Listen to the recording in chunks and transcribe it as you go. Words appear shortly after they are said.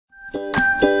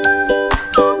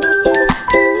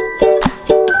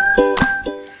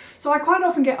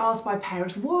often get asked by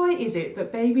parents, why is it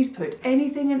that babies put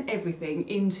anything and everything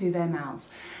into their mouths?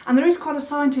 And there is quite a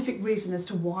scientific reason as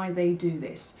to why they do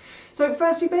this. So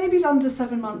firstly, babies under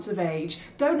 7 months of age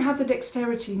don't have the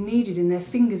dexterity needed in their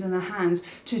fingers and their hands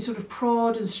to sort of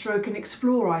prod and stroke and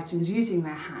explore items using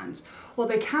their hands. What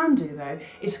they can do though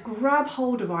is grab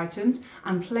hold of items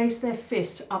and place their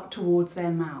fist up towards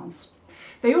their mouths.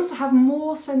 They also have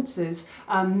more sensors,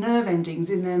 nerve endings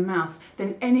in their mouth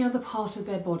than any other part of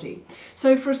their body.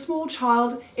 So for a small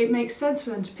child, it makes sense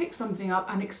for them to pick something up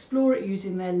and explore it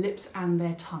using their lips and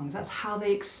their tongues. That's how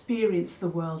they experience the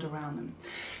world around them.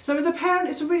 So as a parent,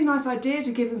 it's a really nice idea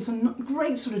to give them some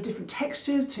great sort of different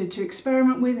textures to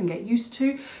experiment with and get used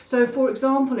to. So for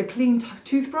example, a clean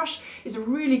toothbrush is a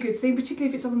really good thing, particularly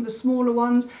if it's one of the smaller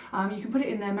ones. You can put it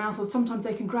in their mouth, or sometimes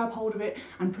they can grab hold of it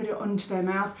and put it onto their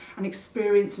mouth and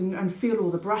experience and feel all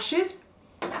the brushes.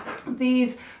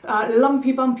 These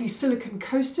lumpy bumpy silicone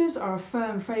coasters are a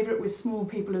firm favourite with small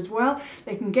people as well.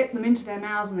 They can get them into their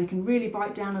mouths and they can really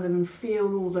bite down on them and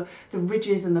feel all the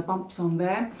ridges and the bumps on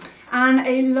there. And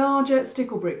a larger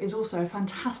stickle brick is also a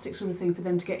fantastic sort of thing for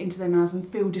them to get into their mouths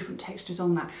and feel different textures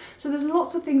on that. So there's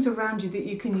lots of things around you that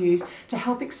you can use to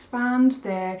help expand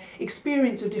their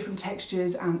experience of different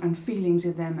textures and feelings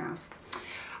in their mouth.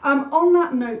 On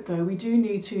that note though, we do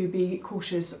need to be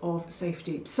cautious of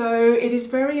safety. So it is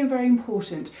very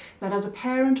important that as a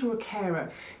parent or a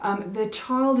carer, the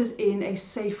child is in a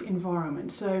safe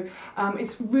environment. So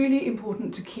it's really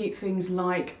important to keep things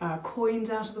like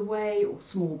coins out of the way, or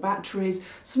small batteries.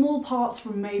 Small parts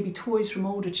from maybe toys from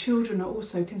older children are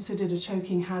also considered a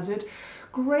choking hazard.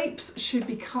 Grapes should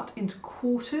be cut into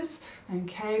quarters,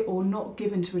 okay, or not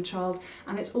given to a child.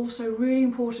 And it's also really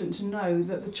important to know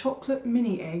that the chocolate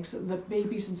mini eggs that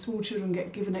babies and small children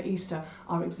get given at Easter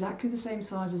are exactly the same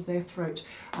size as their throat,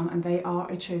 and they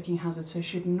are a choking hazard, so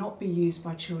should not be used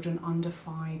by children under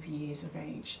 5 years of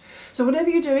age. So whatever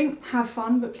you're doing, have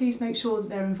fun, but please make sure that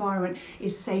their environment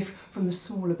is safe from the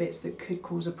smaller bits that could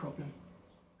cause a problem.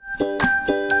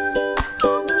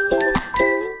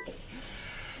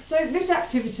 So this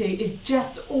activity is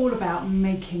just all about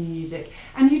making music,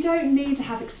 and you don't need to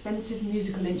have expensive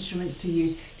musical instruments to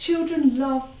use. Children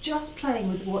love just playing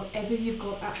with whatever you've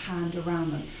got at hand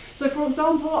around them. So for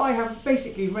example, I have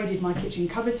basically readied my kitchen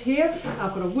cupboards here.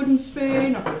 I've got a wooden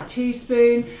spoon, I've got a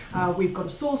teaspoon, we've got a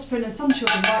saucepan, and some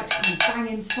children like to kind of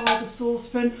bang inside the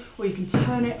saucepan, or you can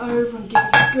turn it over and give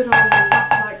it a good old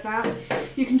whack like that.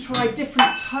 You can try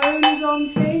different tones on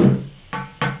things,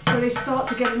 so they start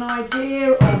to get an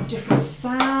idea of different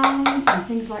sounds and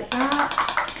things like that,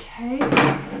 okay?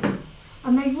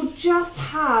 And they will just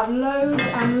have loads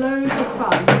and loads of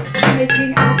fun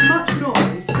making as much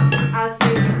noise as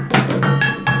they